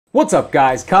What's up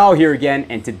guys, Kyle here again,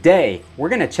 and today we're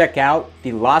going to check out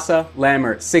the Lasse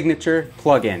Lammert signature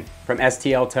plugin from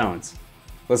STL Tones.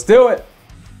 Let's do it!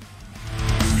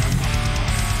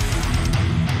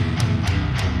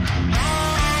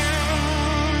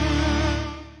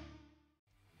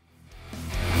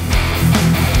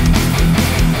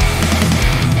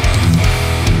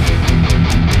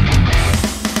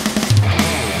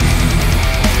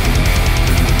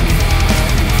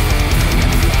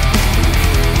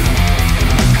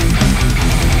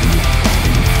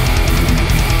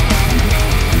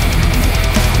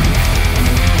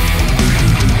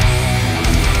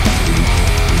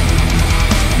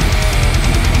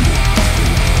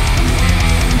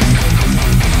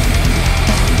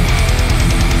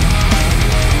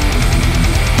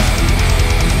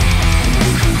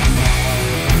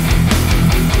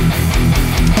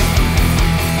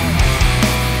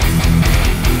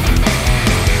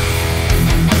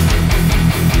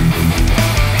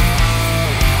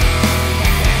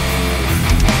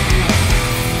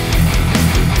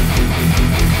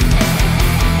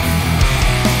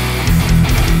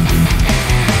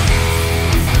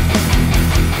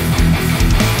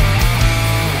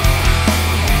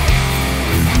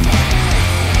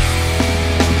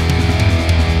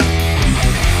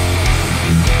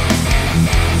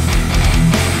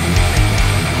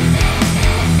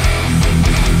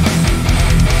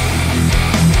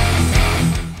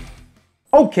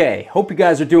 Okay, hope you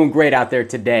guys are doing great out there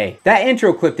today. That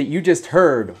intro clip that you just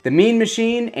heard, the Mean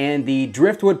Machine and the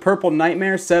Driftwood Purple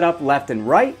Nightmare set up left and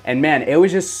right, and man, it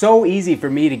was just so easy for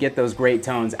me to get those great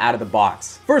tones out of the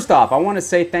box. First off, I want to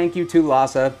say thank you to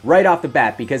Lasse right off the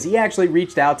bat because he actually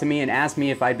reached out to me and asked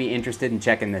me if I'd be interested in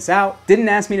checking this out. Didn't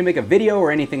ask me to make a video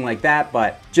or anything like that,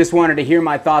 but just wanted to hear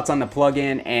my thoughts on the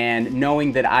plugin and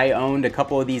knowing that I owned a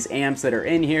couple of these amps that are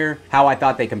in here, how I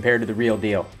thought they compared to the real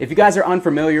deal. If you guys are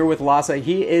unfamiliar with Lasse,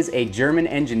 he is a German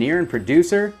engineer and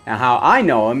producer. Now how I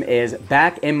know him is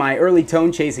back in my early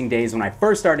tone chasing days when I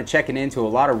first started checking into a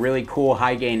lot of really cool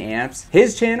high gain amps.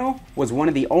 His channel was one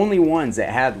of the only ones that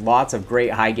had lots of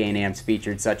great high gain amps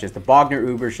featured, such as the Wagner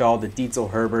Überschall, the Dietzel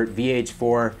Herbert,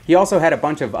 VH4. He also had a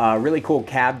bunch of really cool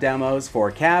cab demos for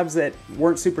cabs that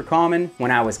weren't super common when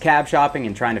I was cab shopping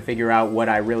and trying to figure out what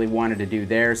I really wanted to do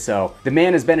there. So the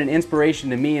man has been an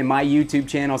inspiration to me and my YouTube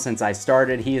channel since I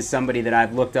started. He is somebody that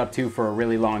I've looked up to for a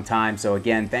really long time. So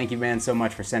again, thank you man so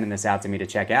much for sending this out to me to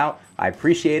check out. I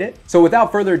appreciate it. So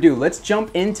without further ado, let's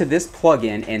jump into this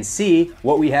plugin and see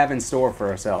what we have in store for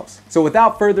ourselves. So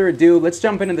without further ado, let's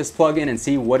jump into this plugin and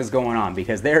see what is going on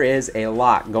because there is a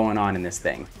lot going on in this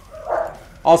thing.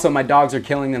 Also, my dogs are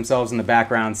killing themselves in the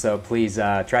background, so please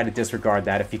try to disregard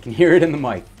that if you can hear it in the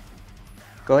mic.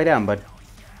 Go lay down, bud.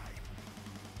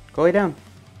 Go lay down.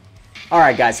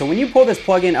 Alright guys, so when you pull this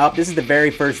plugin up, this is the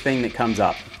very first thing that comes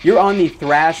up. You're on the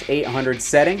Thrash 800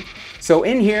 setting. So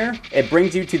in here, it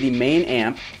brings you to the main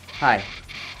amp. Hi.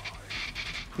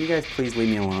 Can you guys please leave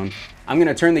me alone? I'm going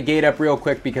to turn the gate up real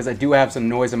quick because I do have some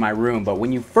noise in my room. But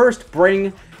when you first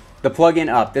bring the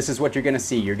plugin up, this is what you're going to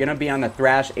see. You're going to be on the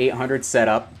Thrash 800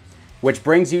 setup, which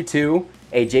brings you to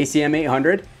a JCM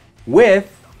 800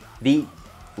 with the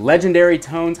Legendary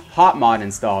Tones hot mod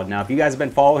installed. Now if you guys have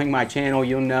been following my channel,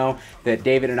 you'll know that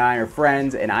David and I are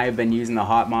friends and I have been using the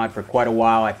hot mod for quite a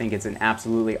while. I think it's an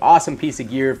absolutely awesome piece of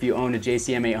gear if you own a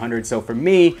JCM 800. So for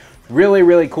me,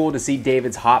 really cool to see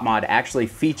David's hot mod actually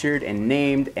featured and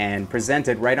named and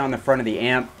presented right on the front of the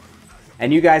amp.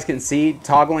 And you guys can see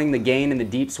toggling the gain and the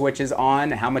deep switches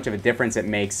on how much of a difference it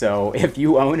makes. So if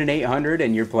you own an 800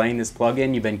 and you're playing this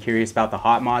plugin, you've been curious about the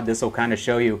hot mod, this will kind of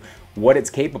show you what it's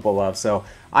capable of. So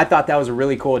I thought that was a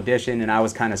really cool addition and I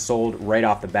was kind of sold right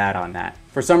off the bat on that.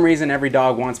 For some reason, every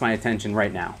dog wants my attention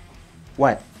right now.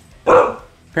 What?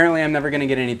 Apparently I'm never gonna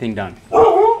get anything done.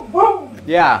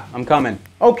 Yeah, I'm coming.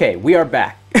 Okay, we are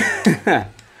back.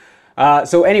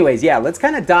 So anyways, yeah, let's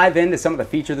kind of dive into some of the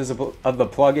features of the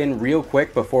plugin real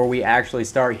quick before we actually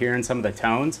start hearing some of the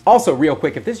tones. Also, real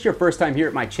quick, if this is your first time here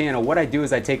at my channel, what I do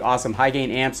is I take awesome high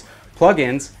gain amps,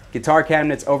 plugins, guitar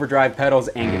cabinets, overdrive pedals,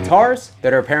 and guitars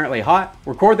that are apparently hot,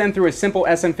 record them through a simple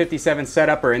SM57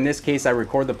 setup, or in this case, I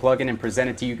record the plugin and present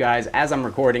it to you guys as I'm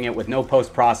recording it with no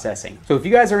post-processing. So if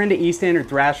you guys are into E-standard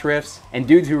thrash riffs and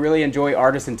dudes who really enjoy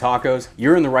artisan tacos,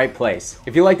 you're in the right place.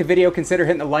 If you like the video, consider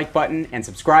hitting the like button and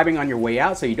subscribing on your way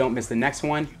out so you don't miss the next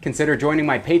one. Consider joining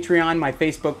my Patreon, my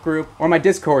Facebook group, or my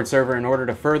Discord server in order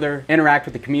to further interact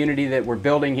with the community that we're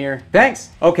building here.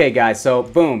 Thanks! Okay guys, so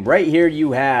boom, right here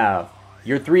you have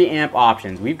your 3 amp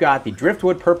options. We've got the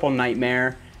Driftwood Purple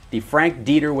Nightmare, the Frank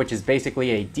Dieter, which is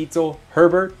basically a Dietzel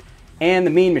Herbert, and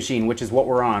the Mean Machine, which is what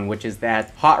we're on, which is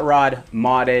that hot rod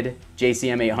modded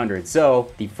JCM 800.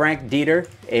 So the Frank Dieter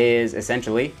is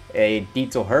essentially a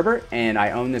Dietzel Herbert, and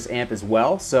I own this amp as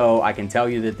well, so I can tell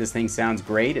you that this thing sounds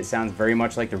great. It sounds very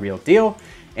much like the real deal.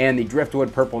 And the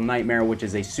Driftwood Purple Nightmare, which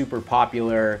is a super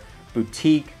popular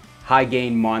boutique high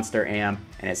gain monster amp,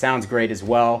 and it sounds great as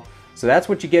well. So that's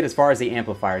what you get as far as the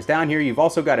amplifiers. Down here, you've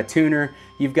also got a tuner,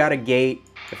 you've got a gate.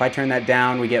 If I turn that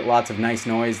down, we get lots of nice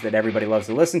noise that everybody loves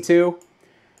to listen to.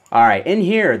 All right, in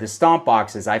here, the stomp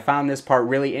boxes, I found this part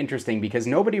really interesting because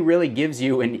nobody really gives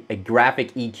you a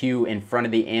graphic EQ in front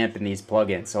of the amp in these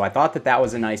plugins. So I thought that that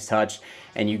was a nice touch,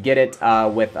 and you get it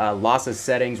with Lasse's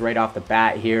settings right off the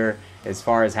bat here as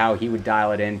far as how he would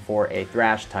dial it in for a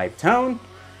thrash type tone.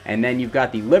 And then you've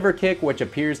got the liver kick, which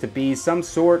appears to be some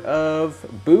sort of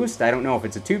boost. I don't know if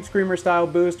it's a Tube Screamer style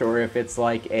boost or if it's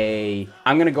like a,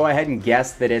 I'm gonna go ahead and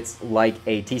guess that it's like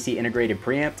a TC integrated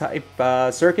preamp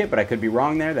type circuit, but I could be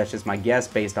wrong there. That's just my guess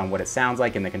based on what it sounds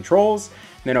like in the controls.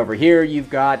 And then over here,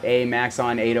 you've got a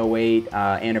Maxon 808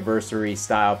 anniversary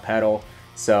style pedal.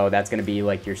 So that's gonna be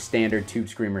like your standard Tube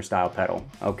Screamer style pedal.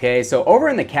 Okay, so over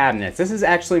in the cabinets, this is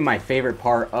actually my favorite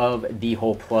part of the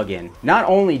whole plugin. Not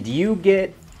only do you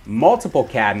get multiple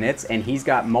cabinets, and he's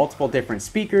got multiple different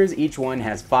speakers, each one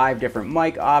has 5 different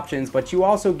mic options, but you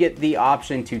also get the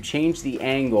option to change the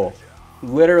angle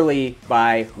literally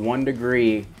by 1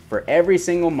 degree for every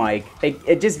single mic.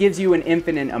 It just gives you an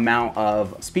infinite amount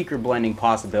of speaker blending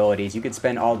possibilities. You could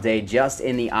spend all day just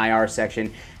in the IR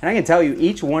section, and I can tell you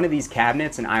each one of these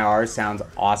cabinets and IRs sounds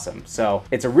awesome. So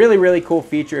it's a really, really cool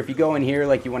feature. If you go in here,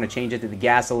 like you want to change it to the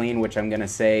gasoline, which I'm gonna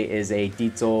say is a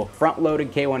Dietzel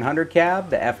front-loaded K100 cab,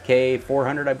 the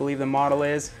FK400 I believe the model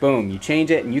is. Boom, you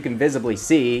change it and you can visibly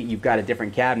see you've got a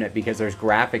different cabinet because there's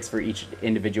graphics for each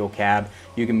individual cab.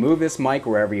 You can move this mic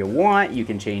wherever you want, you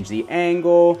can change the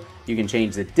angle, you can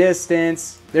change the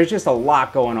distance. There's just a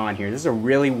lot going on here. This is a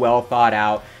really well thought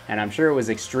out, and I'm sure it was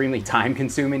extremely time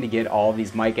consuming to get all of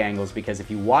these mic angles, because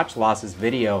if you watch Lasse's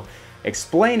video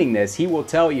explaining this, he will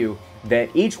tell you that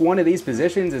each one of these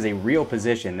positions is a real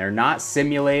position. They're not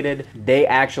simulated. They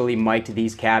actually mic'd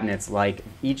these cabinets like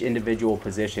each individual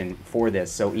position for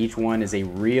this. So each one is a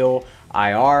real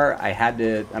IR. I had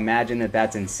to imagine that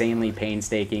that's insanely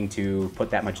painstaking to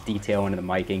put that much detail into the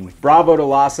miking. Bravo to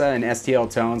Lasse and STL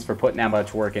Tones for putting that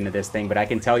much work into this thing, but I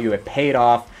can tell you it paid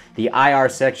off. The IR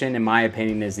section, in my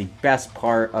opinion, is the best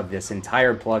part of this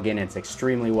entire plugin. It's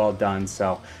extremely well done.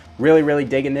 So really, really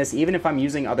digging this. Even if I'm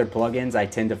using other plugins, I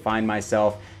tend to find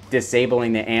myself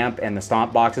disabling the amp and the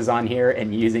stomp boxes on here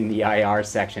and using the IR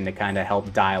section to kind of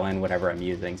help dial in whatever I'm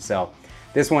using. So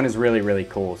this one is really, really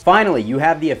cool. Finally, you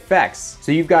have the effects.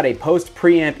 So you've got a post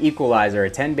preamp equalizer,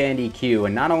 a 10-band EQ,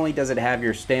 and not only does it have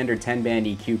your standard 10-band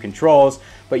EQ controls,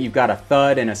 but you've got a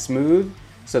thud and a smooth.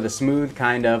 So the smooth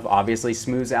kind of obviously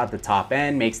smooths out the top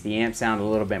end, makes the amp sound a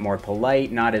little bit more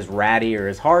polite, not as ratty or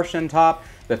as harsh on top.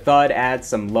 The thud adds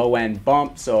some low end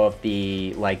bump, so if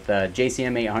the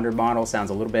JCM 800 model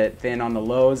sounds a little bit thin on the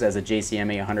lows, as a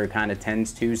JCM 800 kind of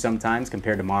tends to sometimes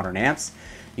compared to modern amps,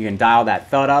 you can dial that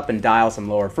thud up and dial some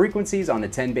lower frequencies on the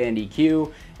 10-band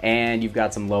EQ, and you've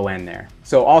got some low end there.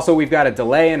 So also we've got a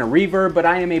delay and a reverb, but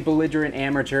I am a belligerent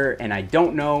amateur and I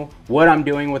don't know what I'm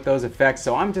doing with those effects,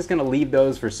 so I'm just gonna leave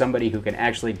those for somebody who can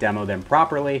actually demo them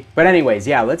properly. But anyways,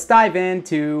 yeah, let's dive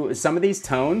into some of these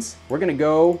tones. We're gonna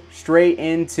go straight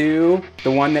into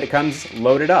the one that comes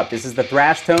loaded up. This is the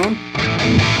thrash tone.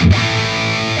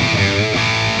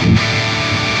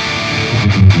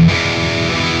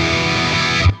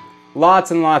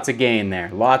 Lots and lots of gain there,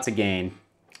 lots of gain.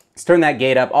 Let's turn that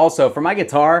gate up. Also, for my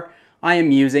guitar, I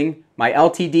am using my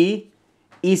LTD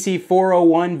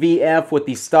EC401VF with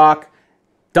the stock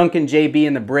Duncan JB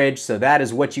in the bridge, so that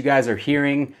is what you guys are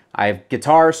hearing. I have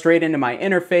guitar straight into my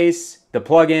interface, the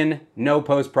plugin, no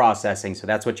post-processing, so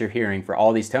that's what you're hearing for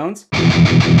all these tones.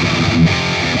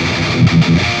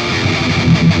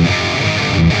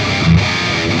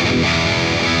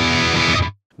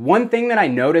 One thing that I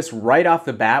noticed right off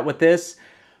the bat with this,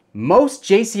 most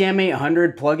JCM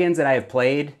 800 plugins that I have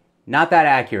played, not that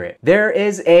accurate. There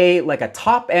is a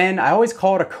top end, I always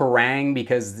call it a kerrang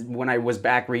because when I was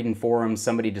back reading forums,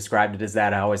 somebody described it as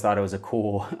that. I always thought it was a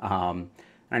cool, I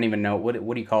don't even know, what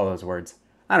do you call those words?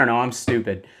 I don't know, I'm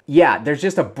stupid. Yeah, there's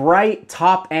just a bright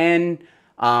top end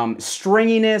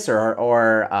stringiness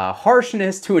or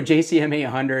harshness to a JCM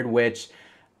 800, which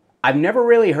I've never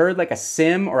really heard like a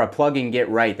sim or a plugin get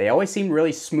right. They always seem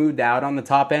really smoothed out on the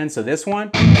top end. So this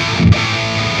one,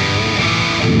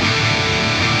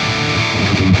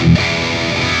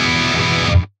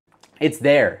 it's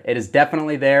there. It is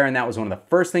definitely there, and that was one of the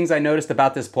first things I noticed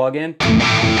about this plugin.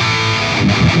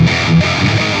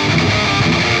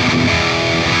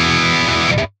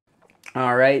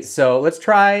 All right, so let's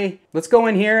go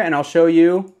in here and I'll show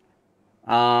you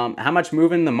how much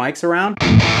moving the mic's around.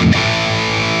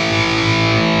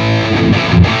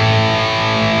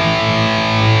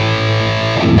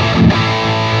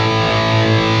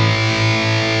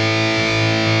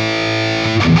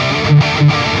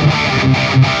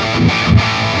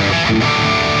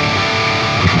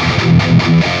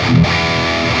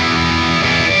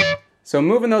 So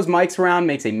moving those mics around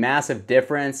makes a massive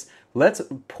difference. Let's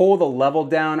pull the level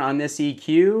down on this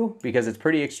EQ because it's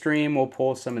pretty extreme. We'll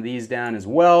pull some of these down as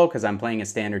well because I'm playing a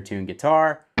standard tune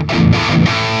guitar.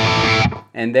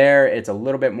 And there, it's a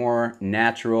little bit more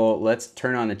natural. Let's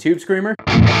turn on the Tube Screamer.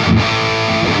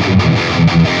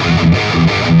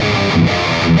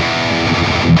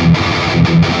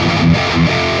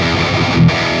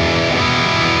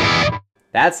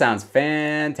 That sounds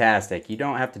fantastic. You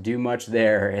don't have to do much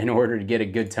there in order to get a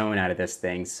good tone out of this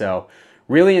thing. So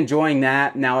really enjoying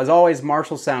that. Now, as always,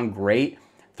 Marshalls sound great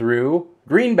through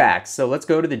greenbacks. So let's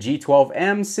go to the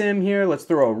G12M sim here. Let's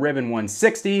throw a Ribbon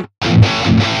 160.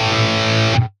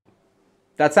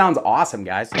 That sounds awesome,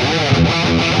 guys.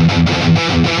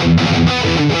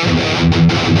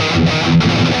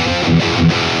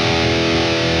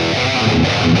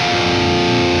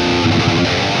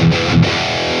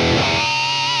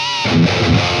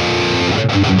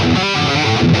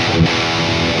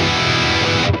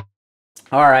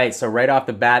 All right, so right off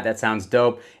the bat, that sounds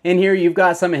dope. In here, you've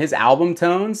got some of his album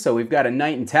tones. So we've got A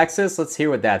Night in Texas. Let's hear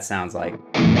what that sounds like.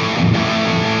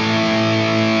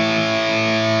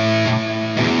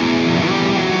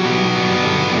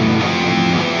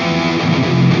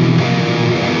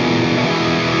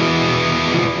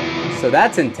 So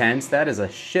that's intense. That is a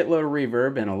shitload of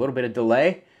reverb and a little bit of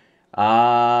delay.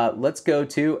 Let's go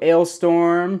to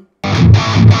Ailstorm.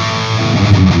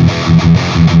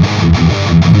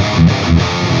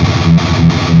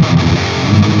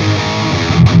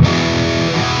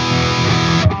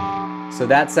 So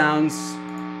that sounds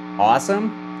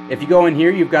awesome. If you go in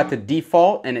here, you've got the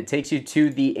default and it takes you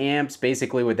to the amps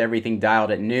basically with everything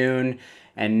dialed at noon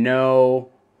and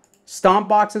no stomp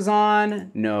boxes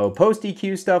on, no post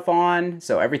EQ stuff on.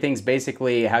 So everything's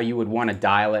basically how you would want to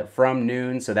dial it from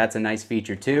noon. So that's a nice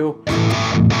feature too.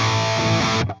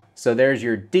 So there's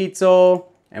your Deadweald,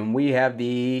 and we have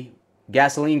the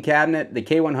gasoline cabinet, the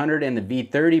K100 and the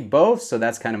V30 both. So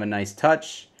that's kind of a nice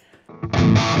touch.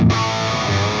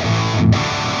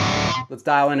 Let's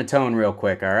dial in a tone real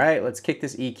quick, all right? Let's kick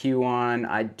this EQ on.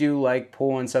 I do like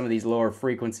pulling some of these lower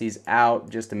frequencies out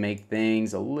just to make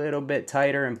things a little bit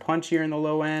tighter and punchier in the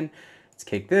low end. Let's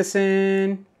kick this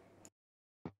in.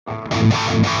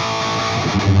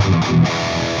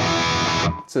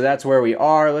 So that's where we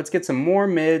are. Let's get some more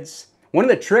mids. One of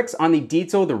the tricks on the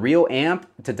Deadweald, the real amp,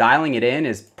 to dialing it in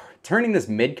is turning this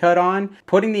mid cut on,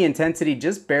 putting the intensity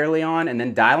just barely on, and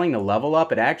then dialing the level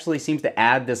up. It actually seems to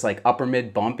add this like upper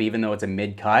mid bump even though it's a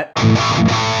mid cut.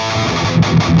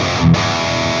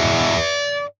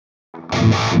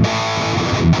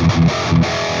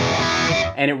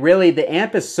 And it really, the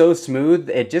amp is so smooth,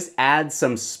 it just adds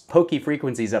some pokey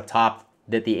frequencies up top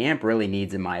that the amp really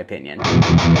needs, in my opinion.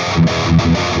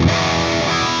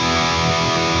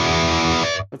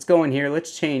 Let's go in here,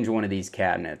 let's change one of these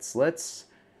cabinets.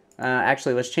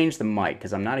 Actually, let's change the mic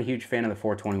because I'm not a huge fan of the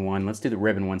 421. Let's do the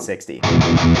Ribbon 160.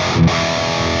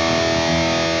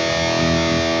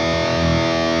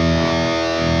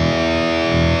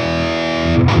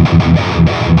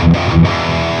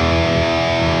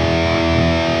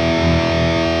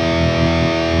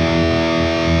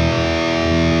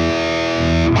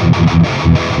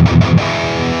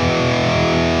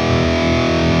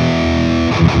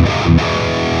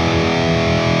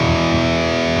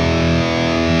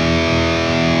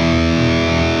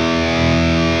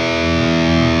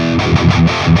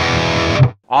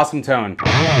 Awesome tone.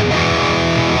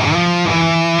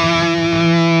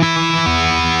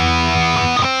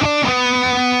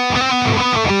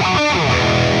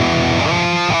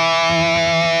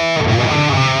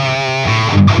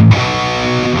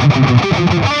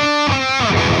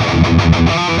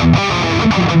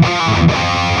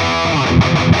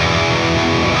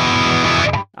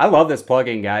 I love this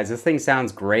plugin, guys. This thing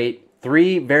sounds great.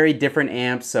 3 very different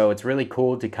amps, so it's really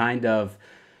cool to kind of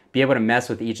be able to mess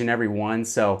with each and every one.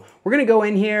 So we're gonna go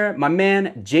in here. My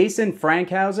man, Jason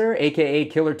Frankhauser, AKA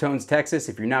Killer Tones Texas.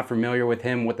 If you're not familiar with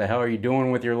him, what the hell are you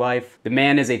doing with your life? The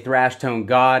man is a thrash tone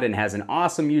god and has an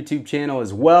awesome YouTube channel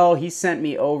as well. He sent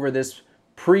me over this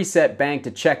preset bank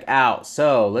to check out.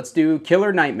 So let's do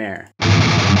Killer Nightmare.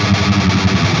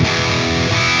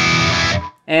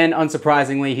 And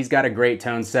unsurprisingly, he's got a great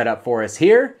tone set up for us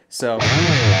here. So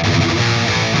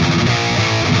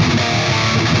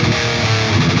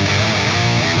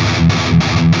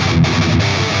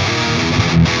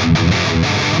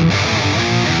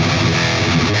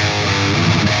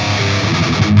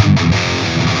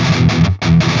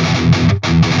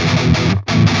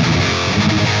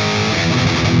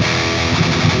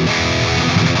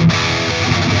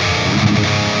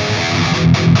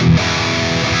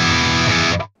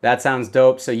That sounds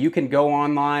dope. So you can go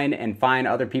online and find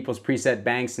other people's preset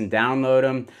banks and download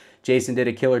them. Jason did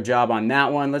a killer job on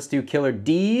that one. Let's do Killer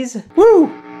D's. Woo!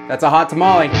 That's a hot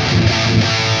tamale.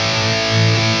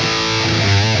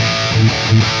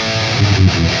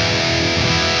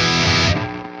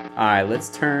 All right, let's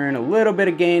turn a little bit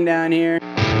of gain down here.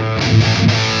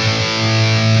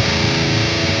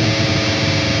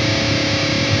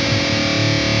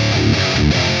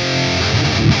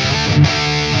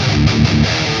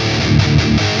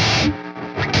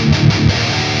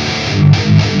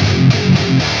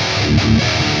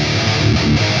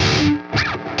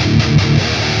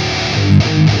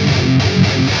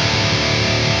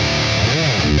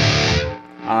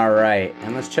 All right,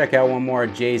 and let's check out one more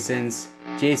of Jason's.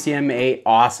 JCM8,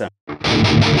 awesome.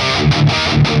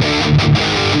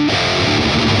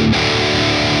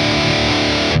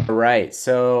 All right,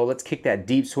 so let's kick that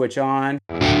deep switch on.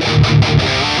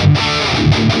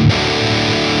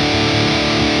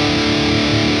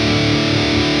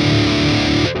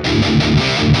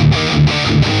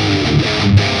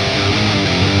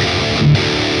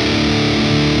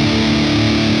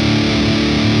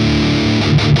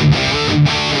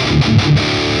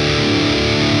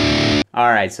 All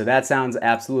right, so that sounds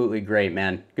absolutely great,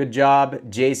 man. Good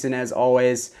job, Jason, as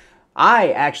always.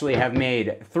 I actually have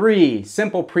made 3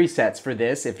 simple presets for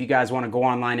this. If you guys want to go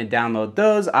online and download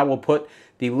those, I will put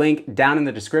the link down in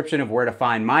the description of where to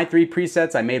find my 3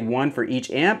 presets. I made one for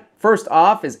each amp. First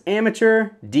off is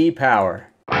Amateur D Power.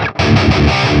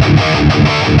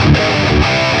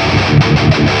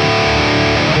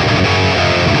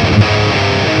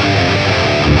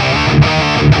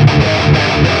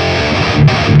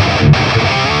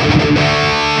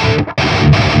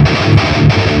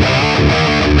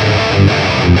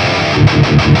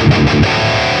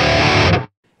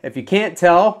 If you can't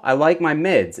tell, I like my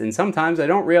mids, and sometimes I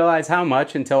don't realize how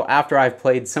much until after I've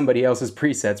played somebody else's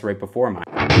presets right before mine.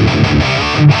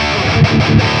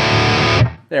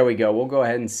 There we go, we'll go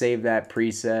ahead and save that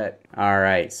preset. All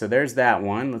right, so there's that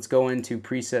one. Let's go into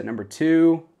preset number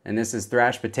 2, and this is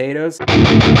Thrash Potatoes.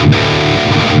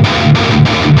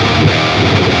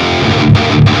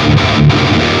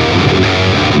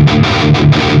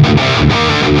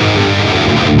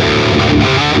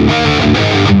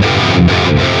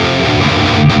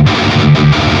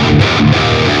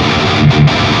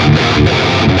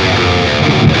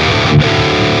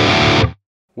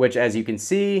 Which, as you can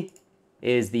see,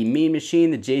 is the Mean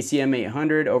Machine, the JCM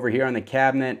 800. Over here on the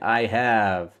cabinet, I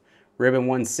have Ribbon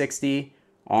 160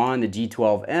 on the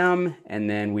G12M, and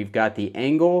then we've got the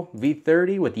Angle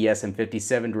V30 with the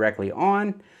SM57 directly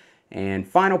on, and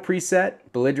final preset,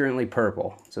 Belligerently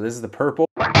Purple. So this is the purple.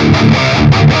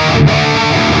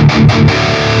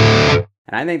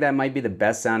 And I think that might be the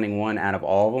best sounding one out of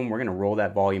all of them. We're gonna roll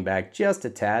that volume back just a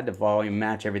tad to volume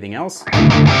match everything else.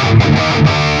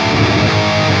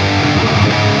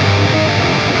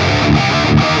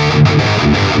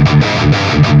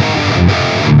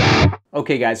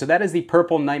 Okay guys, so that is the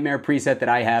Purple Nightmare preset that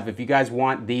I have. If you guys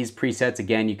want these presets,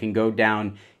 again, you can go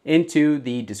down into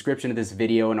the description of this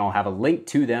video and I'll have a link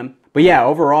to them. But yeah,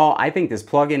 overall, I think this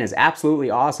plugin is absolutely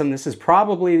awesome. This is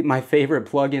probably my favorite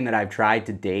plugin that I've tried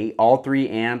to date. All 3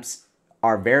 amps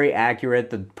are very accurate.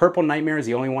 The Purple Nightmare is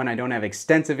the only one I don't have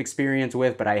extensive experience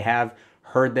with, but I have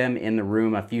heard them in the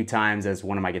room a few times as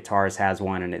one of my guitarists has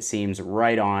one and it seems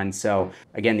right on. So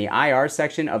again, the IR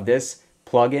section of this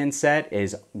plugin set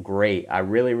is great. I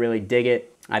really, really dig it.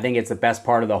 I think it's the best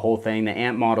part of the whole thing. The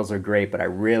amp models are great, but I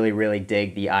really, really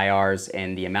dig the IRs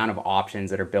and the amount of options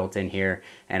that are built in here.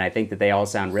 And I think that they all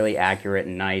sound really accurate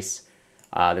and nice.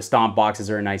 The stomp boxes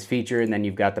are a nice feature, and then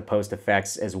you've got the post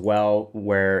effects as well,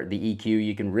 where the EQ,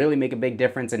 you can really make a big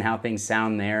difference in how things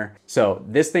sound there. So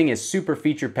this thing is super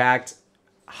feature packed.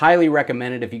 Highly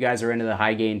recommended if you guys are into the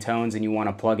high gain tones and you want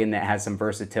a plugin that has some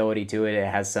versatility to it. It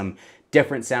has some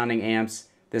different sounding amps.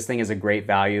 This thing is a great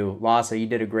value. Lasse, you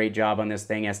did a great job on this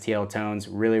thing. STL Tones,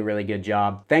 really, really good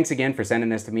job. Thanks again for sending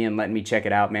this to me and letting me check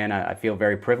it out, man. I feel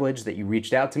very privileged that you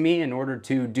reached out to me in order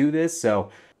to do this. So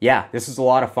yeah, this is a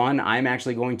lot of fun. I'm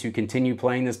actually going to continue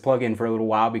playing this plugin for a little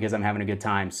while because I'm having a good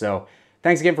time. So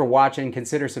thanks again for watching.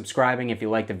 Consider subscribing if you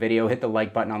liked the video. Hit the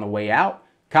like button on the way out.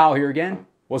 Kyle here again.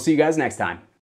 We'll see you guys next time.